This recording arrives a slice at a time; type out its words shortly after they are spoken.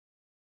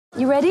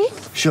You ready?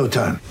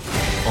 Showtime.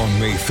 On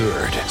May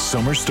 3rd,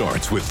 summer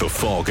starts with The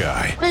Fall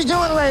Guy. Let's do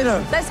it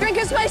later. Let's drink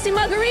a spicy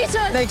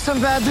margarita. Make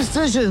some bad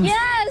decisions.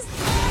 Yes!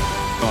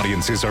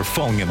 Audiences are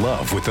falling in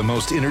love with the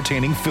most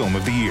entertaining film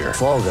of the year.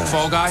 Fall Guy.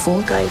 Fall Guy?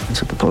 Fall Guy.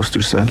 That's what the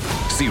poster said.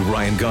 See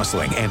Ryan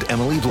Gosling and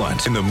Emily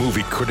Blunt in the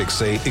movie critics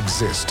say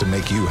exists to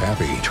make you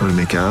happy. Trying to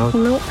make it out?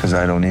 Nope. Because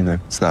I don't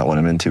either. It's not what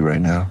I'm into right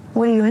now.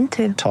 What are you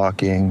into?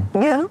 Talking.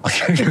 Yeah.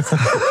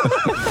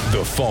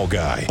 The Fall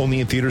Guy.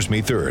 Only in theaters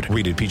May 3rd.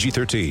 Rated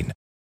PG-13.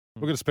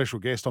 We've got a special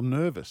guest. I'm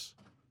nervous.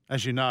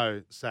 As you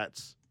know,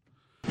 Sats,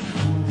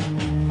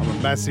 I'm a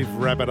massive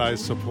Rabbitohs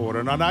supporter,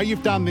 and I know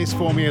you've done this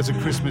for me as a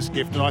Christmas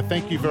gift, and I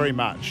thank you very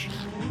much.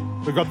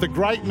 We've got the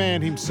great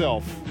man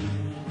himself,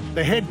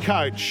 the head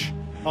coach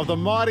of the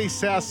mighty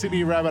South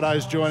Sydney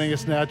Rabbitohs joining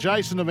us now,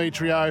 Jason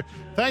Demetriou.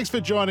 Thanks for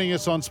joining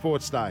us on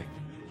Sports Day.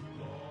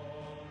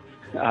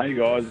 Hey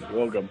guys,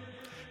 welcome.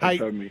 Thanks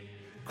for having me.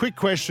 Quick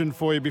question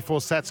for you before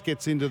Sats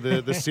gets into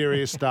the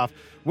serious stuff.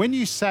 When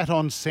you sat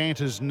on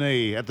Santa's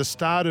knee at the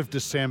start of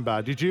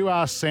December, did you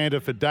ask Santa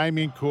for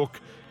Damien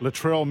Cook,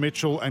 Latrell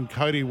Mitchell and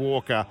Cody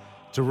Walker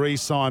to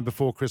re-sign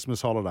before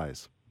Christmas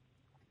holidays?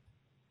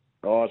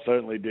 Oh, I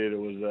certainly did. It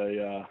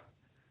was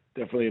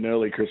definitely an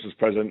early Christmas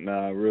present,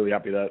 and really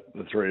happy that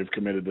the three have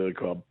committed to the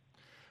club.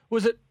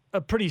 Was it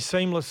a pretty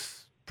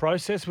seamless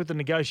process with the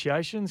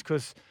negotiations?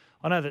 Because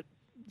I know that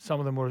some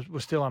of them were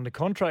still under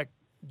contract,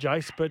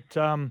 Jace, but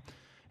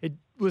it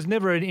was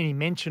never any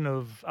mention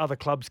of other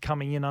clubs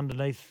coming in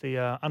underneath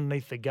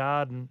the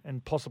guard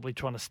and possibly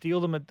trying to steal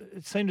them.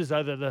 It seemed as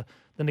though the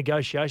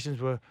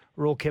negotiations were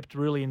all kept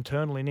really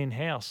internal and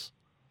in-house.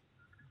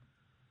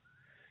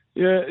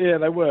 Yeah,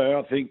 they were.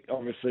 I think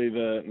obviously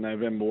the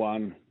November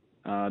 1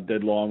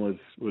 deadline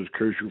was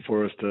crucial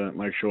for us to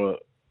make sure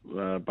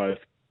both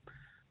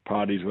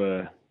parties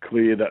were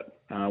clear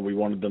that we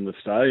wanted them to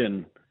stay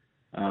and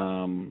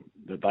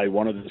that they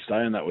wanted to stay,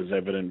 and that was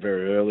evident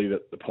very early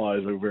that the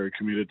players were very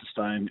committed to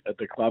staying at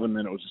the club, and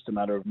then it was just a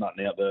matter of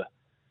nutting out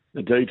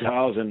the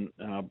details, and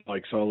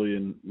Blake Solly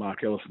and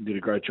Mark Ellison did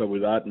a great job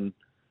with that, and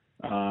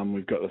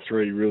we've got the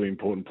three really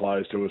important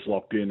players to us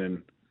locked in,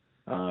 and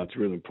it's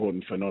really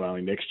important for not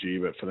only next year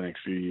but for the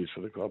next few years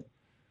for the club.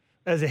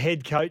 As a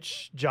head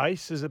coach,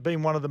 Jace, has it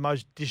been one of the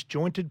most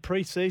disjointed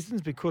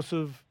pre-seasons because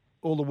of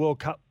all the World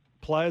Cup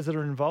players that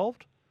are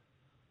involved?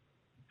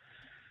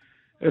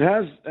 It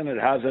has and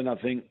it hasn't. I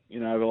think,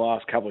 over the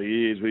last couple of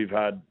years, we've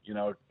had,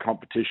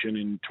 competition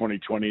in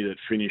 2020 that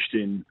finished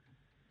in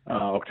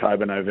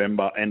October,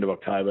 November, end of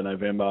October,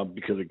 November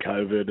because of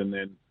COVID. And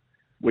then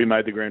we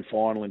made the grand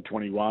final in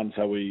 21.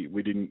 So we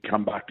didn't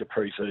come back to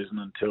pre-season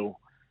until,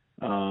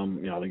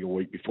 I think a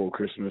week before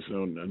Christmas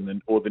or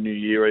the New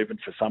Year even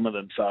for some of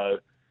them. So,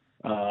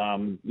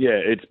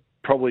 it's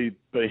probably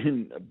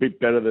been a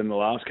bit better than the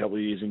last couple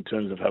of years in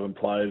terms of having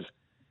players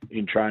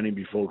in training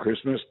before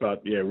Christmas,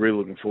 but really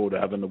looking forward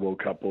to having the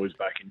World Cup boys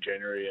back in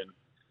January.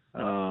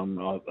 And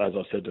as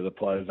I said to the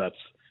players, that's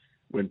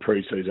when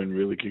pre-season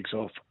really kicks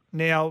off.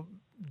 Now,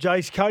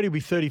 Jace, Cody will be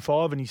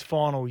 35 in his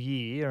final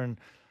year, and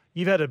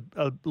you've had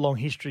a long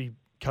history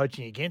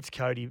coaching against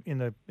Cody in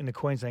the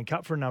Queensland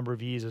Cup for a number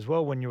of years as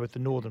well when you were at the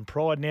Northern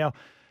Pride. Now,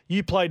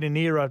 you played an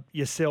era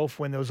yourself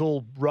when there was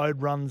all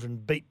road runs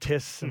and beat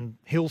tests and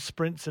hill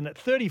sprints, and at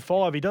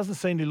 35, he doesn't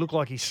seem to look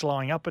like he's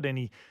slowing up at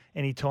any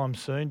time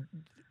soon.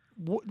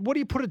 What do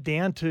you put it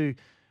down to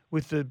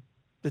with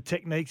the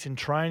techniques and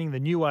training, the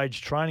new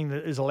age training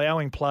that is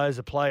allowing players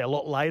to play a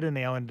lot later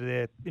now into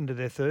their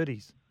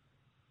 30s?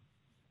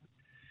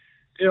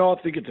 I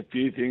think it's a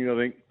few things. I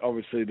think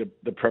obviously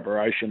the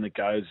preparation that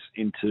goes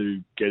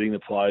into getting the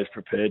players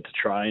prepared to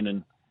train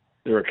and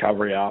the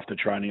recovery after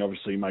training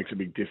obviously makes a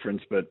big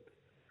difference. But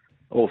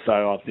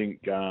also I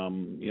think,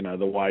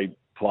 the way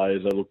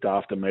players are looked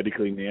after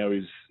medically now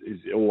is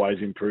always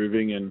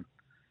improving. And,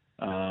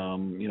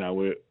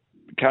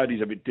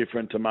 Cody's a bit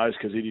different to most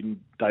because he didn't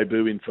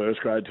debut in first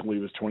grade till he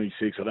was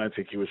 26. I don't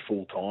think he was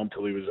full-time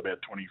till he was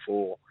about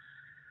 24.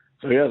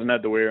 So he hasn't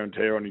had the wear and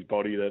tear on his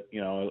body that,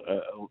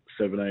 a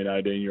 17,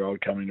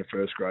 18-year-old coming into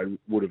first grade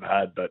would have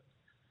had. But,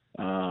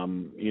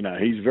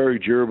 he's very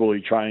durable.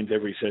 He trains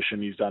every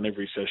session. He's done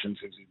every session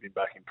since he's been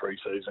back in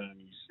pre-season, and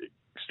he's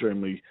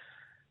extremely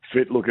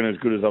fit, looking as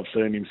good as I've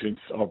seen him since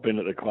I've been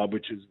at the club,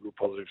 which is a real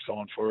positive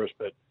sign for us.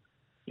 But,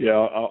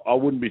 I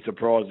wouldn't be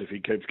surprised if he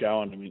keeps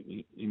going. I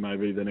mean, he may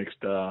be the next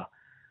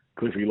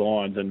Cliffy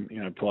Lyons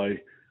and,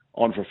 play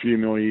on for a few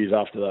more years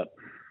after that.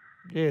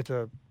 Yeah, it's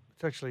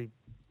actually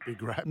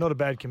big rap. Not a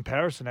bad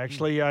comparison,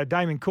 actually.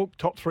 Damien Cook,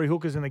 top three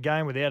hookers in the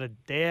game without a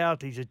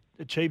doubt. He's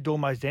achieved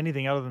almost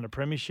anything other than a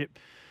premiership,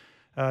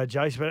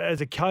 Jace. But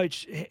as a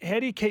coach, how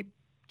do you keep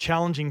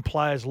challenging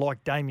players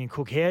like Damien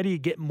Cook? How do you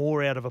get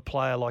more out of a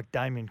player like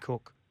Damien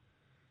Cook?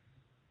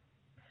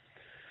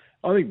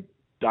 I think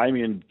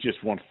Damien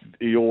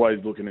he's always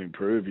looking to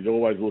improve. He's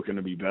always looking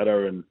to be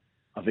better. And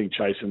I think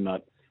chasing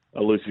that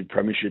elusive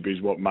premiership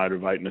is what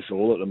motivating us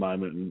all at the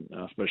moment. And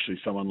especially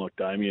someone like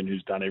Damien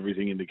who's done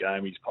everything in the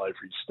game. He's played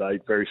for his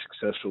state, very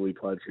successfully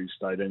played for his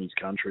state and his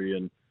country.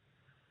 And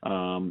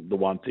the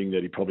one thing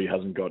that he probably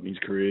hasn't got in his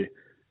career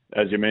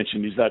as you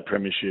mentioned, is that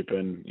premiership.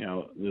 And,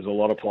 there's a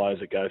lot of players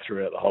that go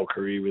throughout the whole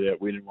career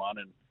without winning one.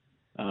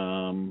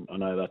 And I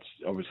know that's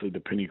obviously the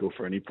pinnacle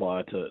for any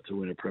player to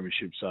win a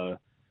premiership. So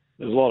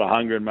there's a lot of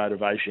hunger and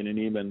motivation in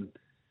him, and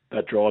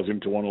that drives him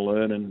to want to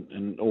learn,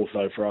 and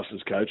also for us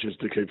as coaches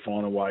to keep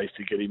finding ways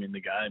to get him in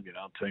the game.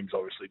 Teams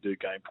obviously do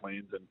game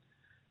plans and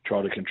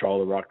try to control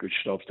the ruck, which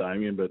stops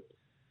Damien, but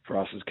for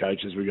us as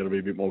coaches, we've got to be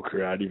a bit more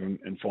creative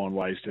and find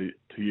ways to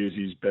use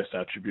his best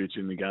attributes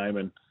in the game.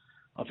 And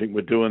I think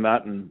we're doing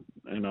that, and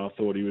I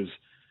thought he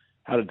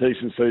had a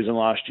decent season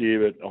last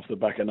year, but off the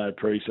back of no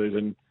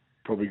pre-season,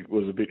 probably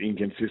was a bit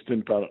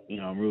inconsistent. But,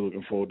 I'm really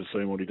looking forward to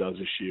seeing what he does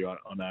this year.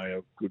 I know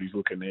how good he's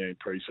looking there in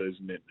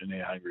pre-season and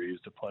how hungry he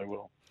is to play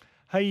well.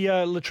 Hey,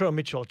 Latrell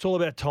Mitchell, it's all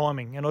about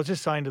timing. And I was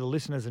just saying to the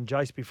listeners and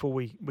Jace before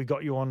we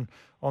got you on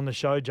the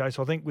show, Jace,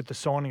 I think with the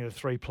signing of the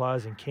 3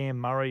 players in Cam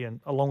Murray and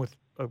along with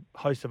a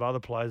host of other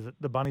players,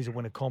 the Bunnies will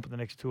win a comp in the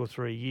next 2 or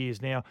 3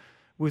 years. Now,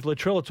 with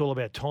Latrell, it's all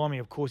about timing.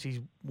 Of course, he's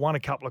won a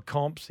couple of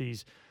comps.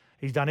 He's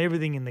done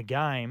everything in the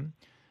game.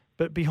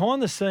 But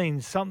behind the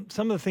scenes, some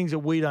of the things that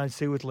we don't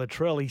see with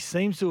Latrell, he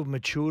seems to have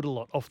matured a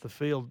lot off the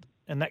field,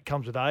 and that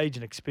comes with age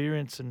and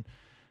experience and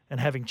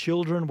having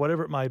children,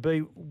 whatever it may be.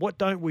 What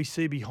don't we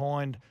see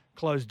behind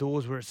closed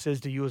doors where it says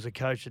to you as a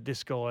coach that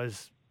this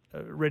guy's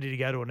ready to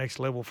go to a next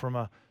level from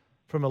a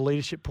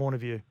leadership point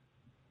of view?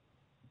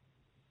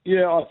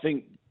 Yeah, I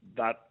think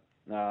that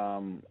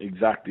it's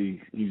exactly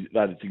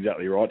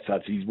right,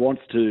 Sats.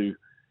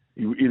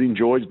 He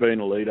enjoys being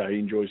a leader. He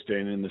enjoys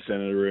standing in the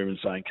centre of the room and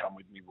saying, "Come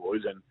with me,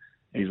 boys," and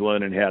he's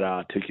learning how to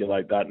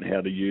articulate that and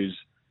how to use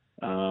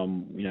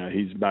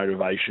his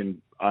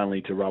motivation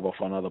only to rub off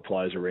on other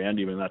players around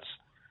him, and that's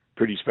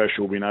pretty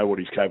special. We know what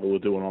he's capable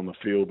of doing on the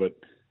field, but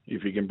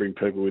if he can bring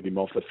people with him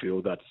off the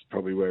field, that's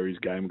probably where his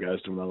game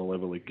goes to another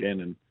level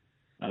again. And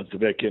it's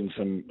about getting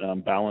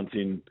some balance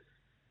in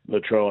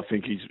Latrell. I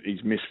think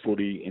he's missed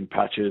footy in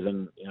patches,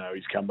 and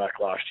he's come back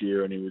last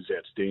year and he was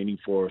outstanding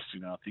for us.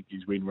 I think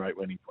his win rate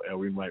when he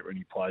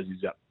plays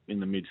is up in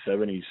the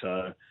mid-70s.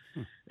 So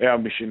our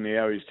mission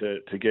now is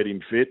to get him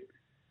fit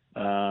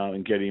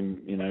and get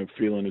him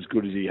feeling as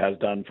good as he has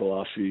done for the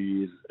last few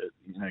years.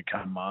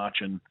 Come March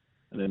and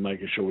then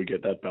making sure we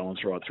get that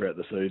balance right throughout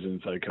the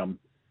season. So come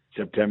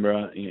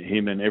September,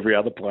 him and every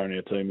other player in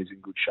our team is in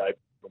good shape,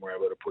 and we're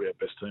able to put our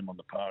best team on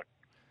the park.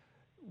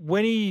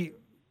 When he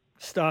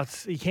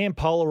starts, he can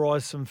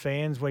polarise some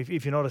fans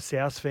if you're not a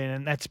South fan,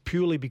 and that's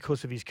purely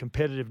because of his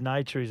competitive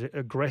nature, his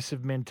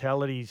aggressive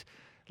mentality.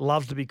 He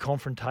loves to be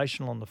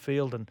confrontational on the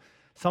field and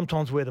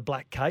sometimes wear the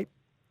black cape.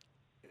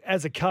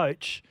 As a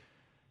coach,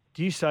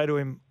 do you say to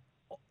him,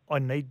 I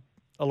need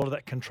a lot of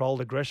that controlled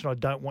aggression, I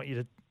don't want you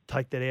to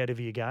take that out of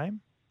your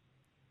game?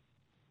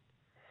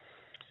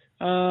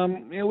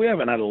 We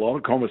haven't had a lot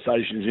of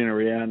conversations in and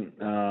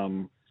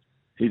around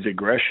his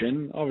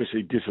aggression.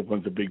 Obviously,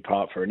 discipline's a big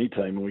part for any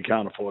team, and we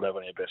can't afford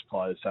having our best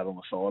players sat on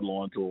the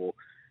sidelines or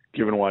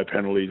giving away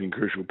penalties in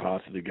crucial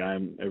parts of the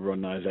game.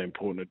 Everyone knows how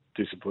important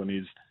discipline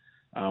is,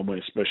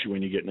 especially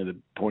when you get into the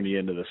pointy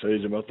end of the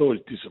season. But I thought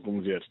his discipline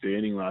was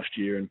outstanding last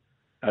year, and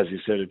as you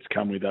said, it's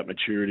come with that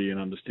maturity and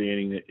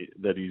understanding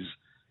that his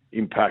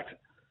impact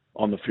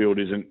on the field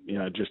isn't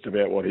just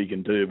about what he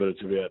can do, but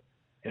it's about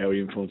how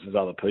he influences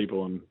other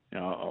people. And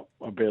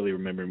I barely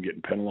remember him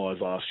getting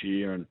penalised last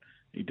year, and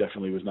he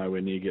definitely was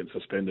nowhere near getting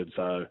suspended.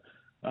 So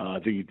I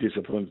think his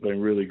discipline's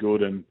been really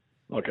good. And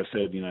like I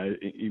said,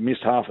 he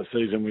missed half a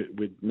season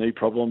with knee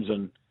problems,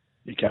 and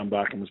he came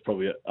back and was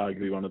probably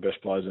arguably one of the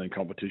best players in the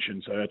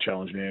competition. So our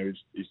challenge now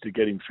is to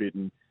get him fit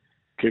and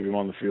keep him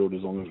on the field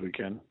as long as we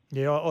can.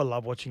 Yeah, I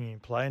love watching him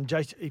play. And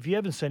Jace, if you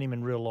haven't seen him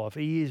in real life,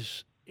 he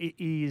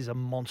is a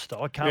monster.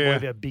 I can't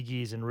believe how big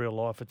he is in real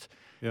life. It's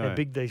how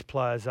big these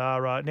players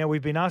are. Now,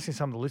 we've been asking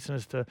some of the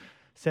listeners to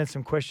send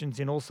some questions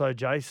in also,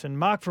 Jason.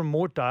 Mark from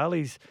Mortdale,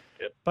 he's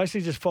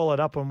basically just followed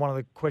up on one of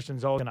the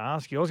questions I was going to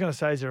ask you. I was going to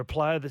say, is there a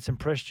player that's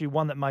impressed you,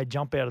 one that may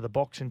jump out of the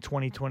box in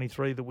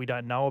 2023 that we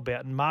don't know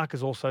about? And Mark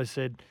has also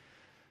said,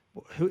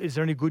 is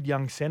there any good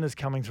young centres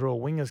coming through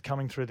or wingers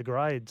coming through the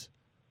grades?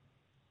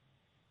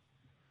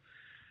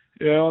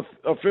 Yeah,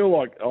 I feel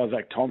like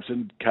Isaac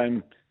Thompson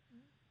came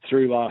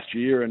through last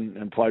year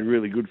and played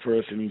really good for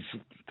us in his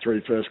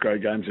 3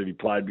 first-grade games that he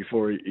played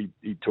before he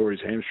tore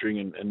his hamstring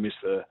and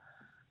missed the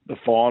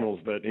finals.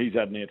 But he's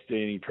had an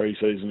outstanding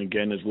pre-season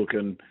again, is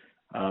looking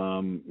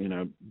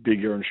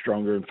bigger and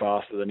stronger and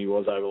faster than he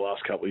was over the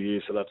last couple of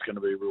years. So that's going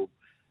to be a real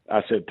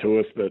asset to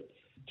us. But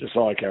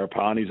Josiah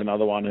Karapani's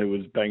another one who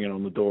was banging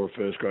on the door of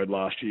first grade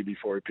last year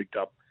before he picked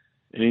up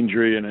an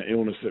injury and an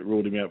illness that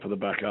ruled him out for the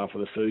back half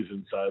of the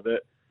season. So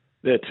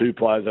they're 2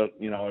 players that,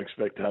 I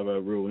expect to have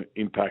a real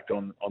impact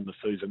on the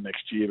season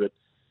next year. But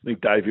I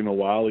think Davey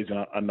Mawali's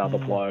another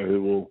player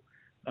who will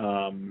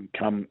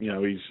come.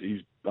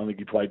 I think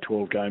he played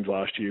 12 games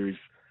last year. He's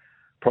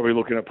probably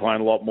looking at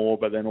playing a lot more,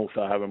 but then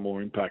also having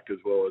more impact as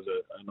well as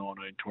a 19,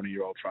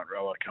 20-year-old front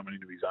rower coming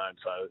into his own.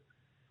 So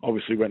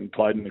obviously went and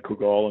played in the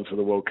Cook Islands for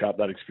the World Cup.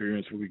 That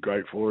experience will be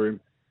great for him.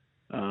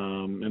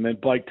 And then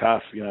Blake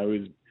Taff,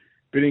 is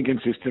bit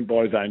inconsistent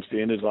by his own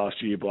standards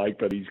last year, Blake,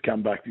 but he's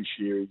come back this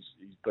year.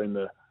 He's been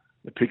the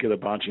pick of the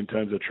bunch in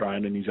terms of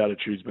training. His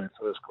attitude's been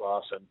first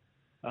class, and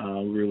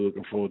we're really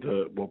looking forward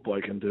to what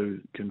Blake can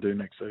do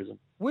next season.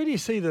 Where do you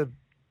see the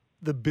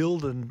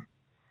build and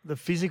the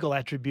physical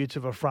attributes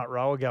of a front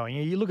rower going?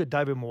 You look at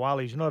David Moale.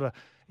 He's not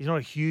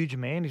a huge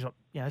man. He's not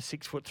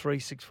 6'3",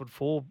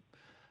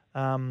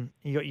 6'4".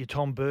 You got your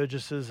Tom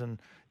Burgesses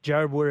and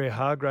Jared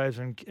Warrior-Hargraves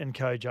and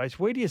Co Jace.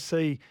 Where do you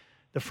see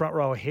the front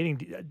rower heading?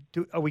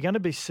 Are we going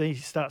to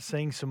start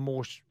seeing some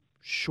more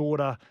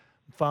shorter,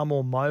 far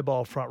more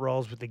mobile front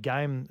rowers with the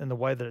game and the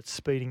way that it's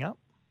speeding up?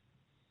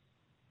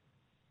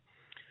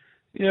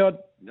 Yeah,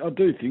 I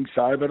do think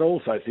so, but I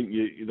also think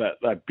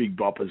that big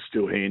bopper is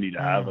still handy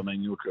to have. I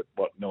mean, you look at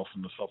what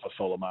Nelson Mustafa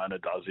Solomona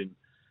does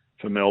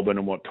for Melbourne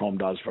and what Tom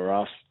does for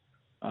us.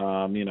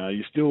 I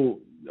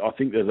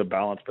think there's a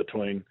balance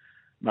between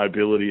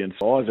mobility and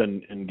size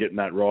and getting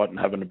that right and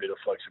having a bit of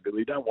flexibility.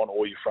 You don't want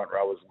all your front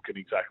rowers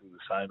looking exactly the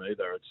same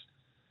either. It's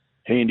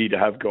handy to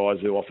have guys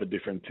who offer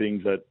different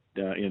things that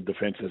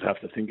defences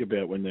have to think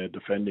about when they're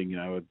defending.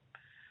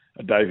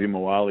 A Davey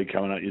Moale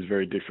coming out is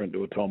very different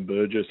to a Tom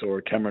Burgess or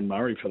a Cameron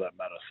Murray for that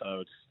matter.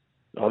 So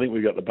I think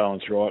we've got the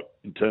balance right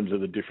in terms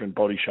of the different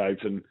body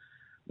shapes and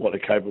what they're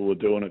capable of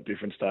doing at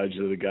different stages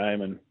of the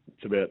game. And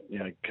it's about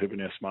keeping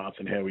our smarts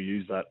and how we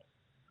use that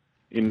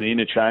in the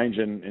interchange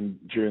and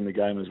during the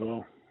game as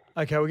well.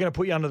 Okay, we're going to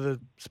put you under the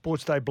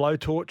Sports Day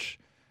blowtorch.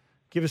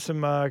 Give us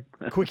some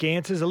quick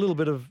answers, a little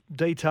bit of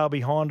detail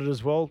behind it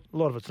as well. A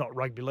lot of it's not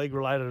rugby league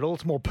related at all.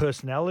 It's more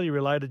personality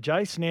related,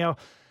 Jace. Now,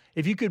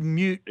 if you could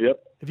mute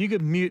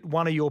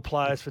one of your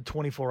players for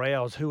 24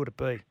 hours, who would it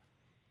be?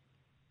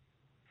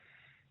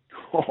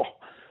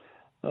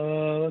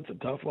 That's a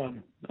tough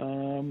one.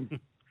 Who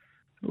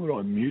would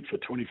I mute for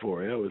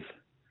 24 hours?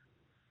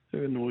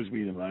 Who annoys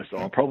me the most?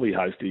 Oh, probably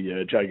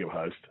Hosty, Jacob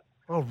Host.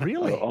 Oh,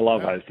 really? I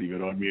love Hosty,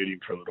 but I'd mute him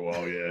for a little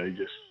while. Yeah,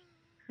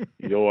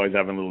 he's always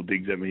having little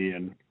digs at me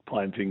and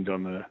playing things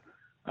over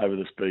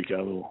the speaker,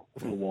 little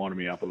winding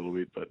me up a little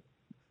bit. But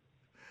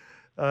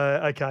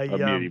okay, I'd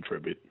mute him for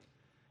a bit.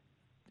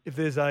 If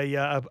there's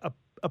a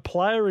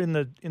player in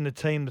the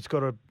team that's got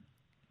to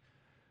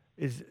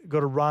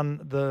run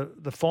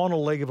the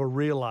final leg of a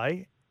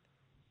relay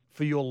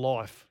for your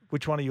life,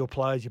 which one of your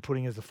players you're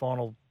putting as the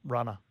final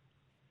runner?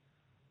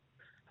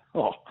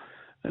 Oh,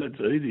 and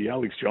it's easy.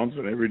 Alex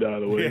Johnson every day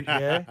of the week.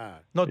 Yeah,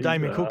 not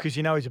Damien Cook because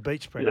he's a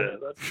beach sprinter.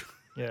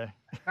 Yeah,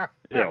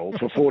 well,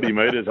 for 40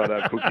 metres I'd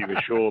have Cookie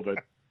for sure, but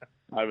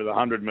over the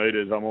 100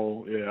 metres I'm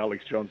all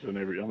Alex Johnson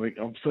every. I think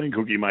I've seen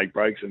Cookie make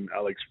breaks and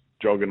Alex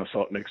jogging a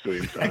sot next to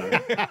him.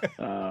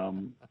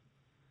 So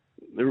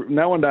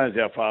no one knows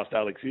how fast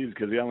Alex is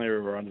because he only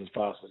ever runs as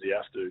fast as he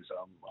has to. So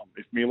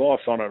if my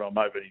life's on it, I'm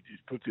hoping he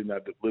just puts in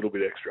that little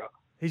bit extra.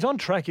 He's on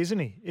track, isn't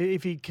he?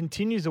 If he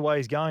continues the way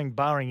he's going,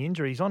 barring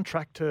injury, he's on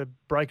track to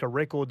break a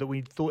record that we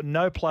thought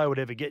no player would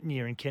ever get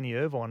near in Kenny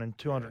Irvine in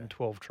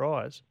 212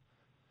 tries.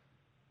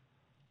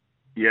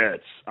 Yeah,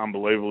 it's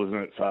unbelievable,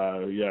 isn't it?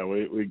 So,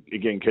 we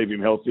again keep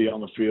him healthy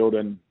on the field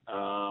and,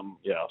 I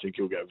think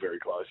he'll go very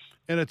close.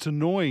 And it's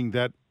annoying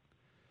that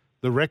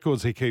the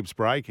records he keeps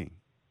breaking,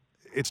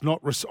 it's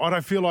not. I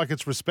don't feel like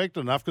it's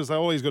respected enough because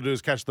all he's got to do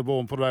is catch the ball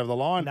and put it over the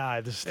line.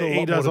 No, there's still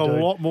he does a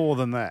lot more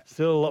than that.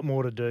 Still a lot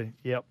more to do.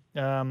 Yep.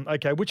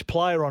 Okay, which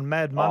player on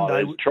Mad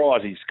Monday?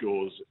 Tries he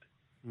scores.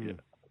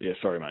 Yeah,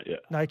 sorry, mate. Yeah.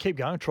 No, keep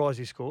going. Tries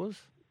he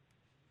scores.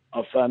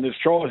 I'm saying there's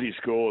tries he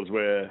scores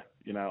where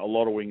a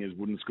lot of wingers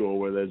wouldn't score,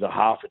 where there's a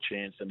half a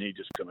chance and he's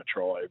just going to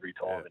try every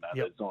time.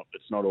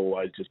 It's not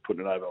always just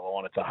putting it over the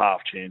line. It's a half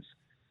chance.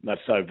 And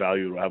that's so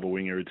valuable to have a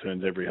winger who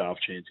turns every half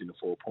chance into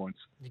 4 points.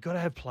 You've got to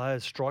have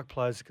strike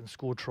players that can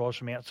score tries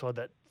from outside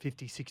that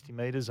 50, 60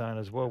 metre zone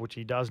as well, which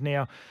he does.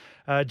 Now,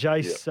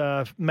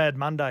 Jace, Mad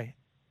Monday,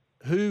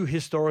 who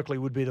historically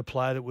would be the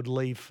player that would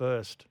leave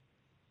first?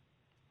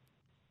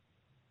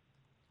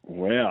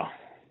 Wow.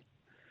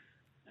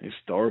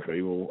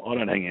 Historically, well, I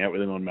don't hang out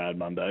with him on Mad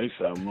Mondays,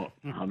 so I'm not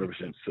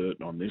 100%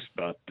 certain on this,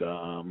 but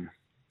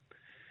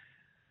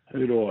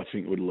who do I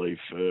think would leave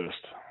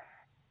first?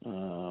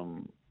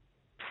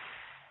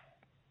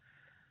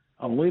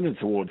 I'm leaning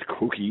towards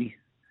Cookie.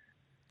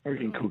 I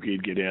reckon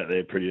Cookie'd get out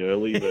there pretty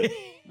early, but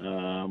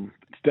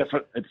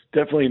it's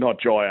definitely not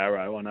Jai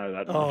Arrow. I know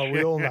that. Oh,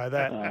 we all know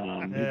that.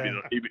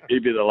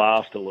 He'd be the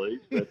last to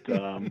leave, but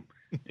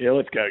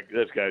let's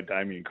go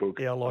Damien Cook.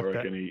 Yeah, I like that.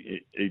 Reckon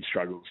he'd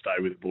struggle to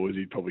stay with the boys.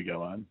 He'd probably go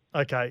home.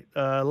 Okay,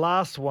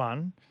 last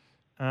one.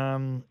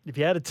 If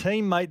you had a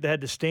teammate that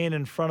had to stand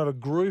in front of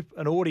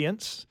an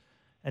audience,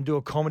 and do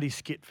a comedy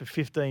skit for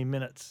 15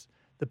 minutes,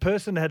 the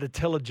person that had to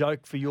tell a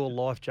joke for your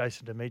life,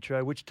 Jason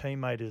Demetriou, which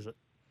teammate is it?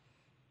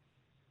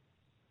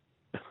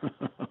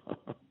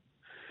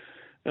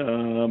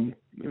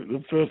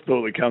 The first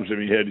thought that comes to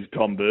my head is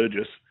Tom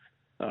Burgess.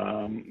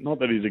 Not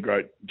that he's a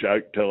great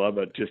joke teller,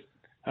 but just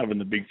having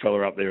the big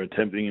fella up there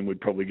attempting him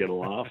would probably get a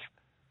laugh.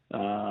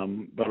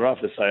 But I'd have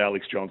to say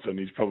Alex Johnson.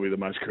 He's probably the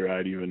most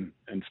creative and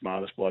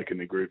smartest bloke in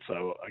the group.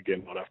 So,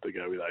 again, I'd have to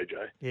go with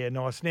AJ. Yeah,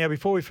 nice. Now,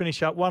 before we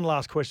finish up, one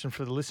last question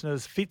for the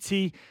listeners.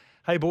 Fitzy,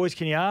 Hey, boys,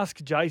 can you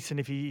ask Jason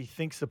if he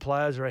thinks the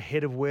players are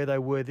ahead of where they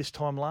were this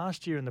time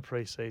last year in the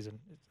pre-season?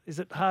 Is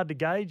it hard to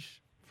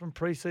gauge from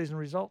pre-season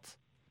results?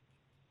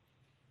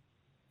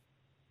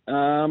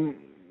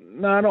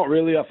 No, not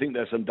really. I think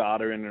there's some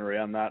data in and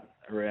around that,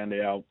 around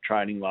our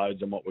training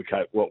loads and what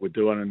we're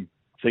doing. And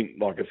I think,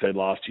 like I said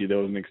last year, there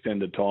was an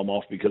extended time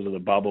off because of the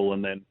bubble,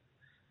 and then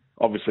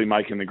obviously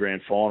making the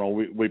grand final,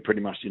 we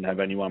pretty much didn't have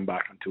anyone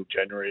back until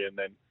January, and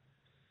then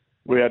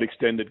we had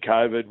extended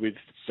COVID with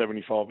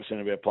 75%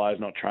 of our players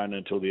not training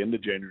until the end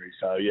of January.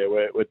 So yeah,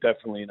 we're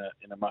definitely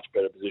in a much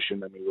better position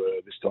than we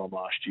were this time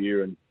last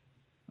year, and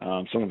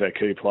some of our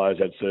key players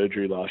had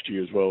surgery last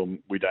year as well.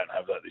 We don't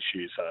have that this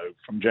year. So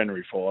from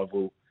January 5,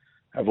 we'll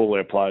have all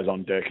our players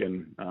on deck,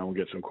 and we'll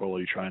get some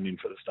quality training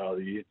for the start of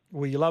the year.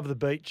 Well, you love the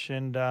beach,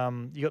 and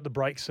you got the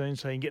break soon,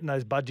 so you can get in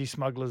those budgie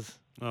smugglers.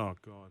 Oh,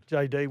 God.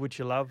 JD, which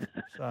you love.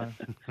 So,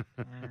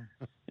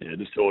 Yeah,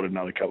 just ordered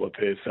another couple of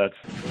pairs. That's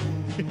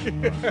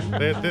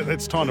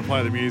It's time to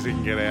play the music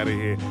and get out of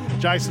here.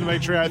 Jason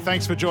Demetriou,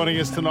 thanks for joining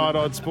us tonight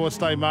on Sports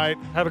Day, mate.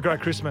 have a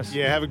great Christmas.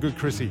 Yeah, have a good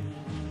Chrissy.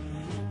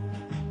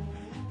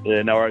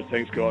 Yeah, no worries.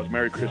 Thanks, guys.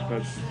 Merry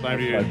Christmas. Same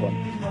to you. Have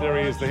fun.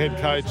 There he is, the head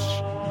coach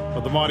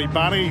of the Mighty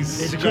Bunnies.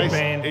 He's a good Jason,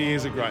 man. He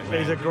is a great man.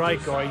 He's a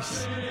great guy.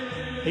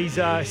 He's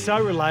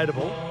so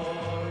relatable.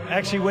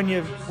 Actually, when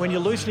you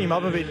loosen him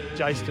up a bit,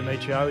 Jason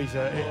Demetriou,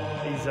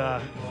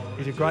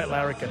 he's a great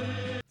larrikin.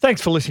 Thanks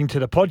for listening to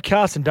the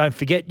podcast, and don't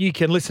forget you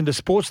can listen to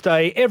Sports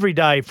Day every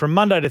day from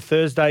Monday to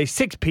Thursday,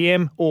 6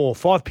 p.m. or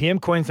 5 p.m.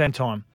 Queensland time.